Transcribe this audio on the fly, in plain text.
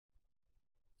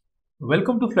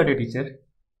Welcome to Flutter Teacher.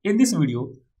 In this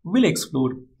video, we'll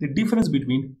explore the difference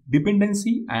between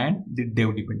dependency and the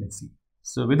dev dependency.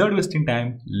 So without wasting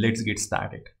time, let's get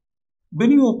started.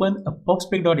 When you open a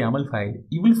popspec.yaml file,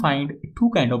 you will find two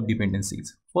kinds of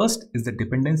dependencies. First is the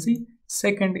dependency,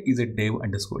 second is a dev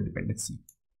underscore dependency.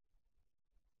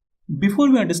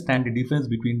 Before we understand the difference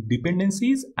between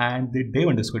dependencies and the dev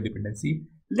underscore dependency,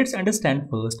 let's understand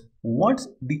first what's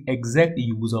the exact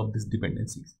use of these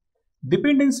dependencies.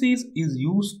 Dependencies is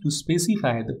used to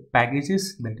specify the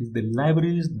packages, that is the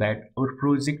libraries that our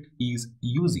project is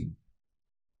using.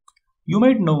 You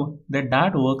might know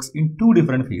that works in two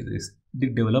different phases, the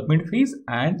development phase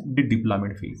and the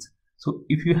deployment phase. So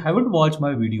if you haven't watched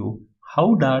my video,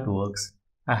 how that works,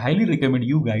 I highly recommend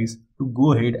you guys to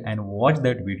go ahead and watch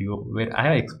that video where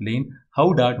I explain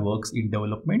how that works in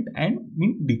development and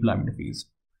in deployment phase.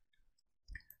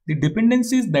 The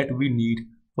dependencies that we need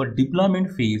for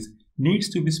deployment phase needs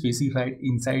to be specified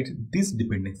inside these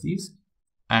dependencies,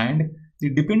 and the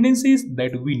dependencies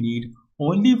that we need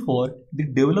only for the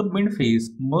development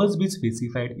phase must be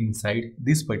specified inside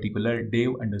this particular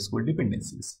dev underscore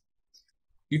dependencies.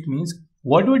 It means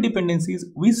whatever dependencies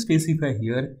we specify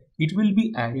here, it will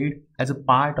be added as a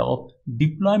part of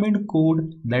deployment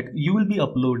code that you will be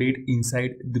uploaded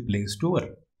inside the Play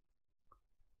Store.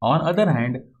 On other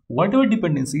hand, whatever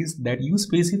dependencies that you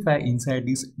specify inside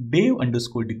these dev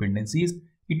underscore dependencies,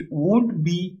 it won't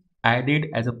be added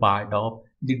as a part of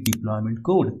the deployment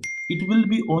code. It will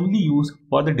be only used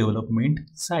for the development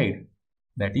side.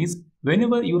 That is,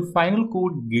 whenever your final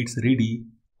code gets ready,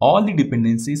 all the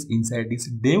dependencies inside these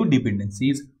dev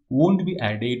dependencies won't be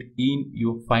added in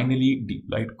your finally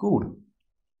deployed code.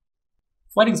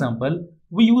 For example,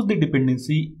 we use the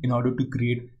dependency in order to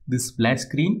create the splash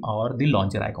screen or the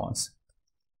launcher icons.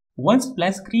 Once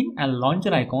splash screen and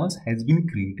launcher icons has been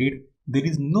created, there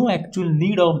is no actual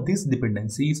need of these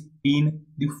dependencies in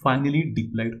the finally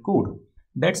deployed code.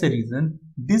 That's the reason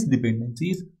these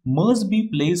dependencies must be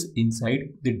placed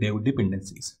inside the dev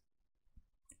dependencies.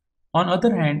 On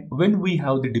other hand, when we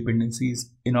have the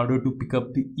dependencies in order to pick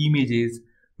up the images,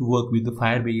 to work with the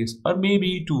Firebase, or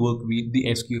maybe to work with the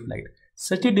SQLite,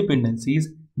 such a dependencies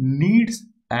needs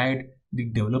at the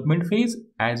development phase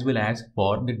as well as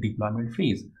for the deployment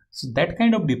phase. So that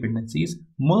kind of dependencies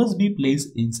must be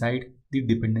placed inside the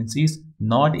dependencies,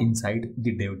 not inside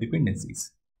the dev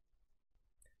dependencies.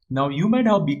 Now you might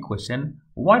have a big question,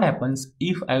 what happens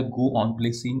if I go on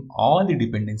placing all the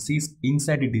dependencies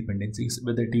inside the dependencies,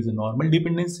 whether it is a normal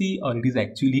dependency or it is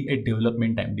actually a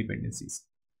development time dependencies.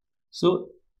 So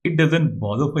it doesn't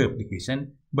bother for your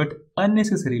application, but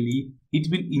unnecessarily it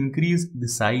will increase the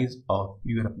size of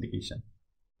your application.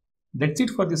 That's it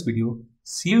for this video.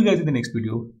 See you guys in the next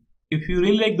video. If you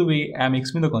really like the way I'm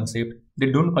explaining the concept,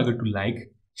 then don't forget to like,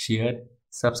 share,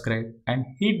 subscribe and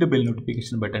hit the bell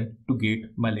notification button to get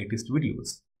my latest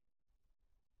videos.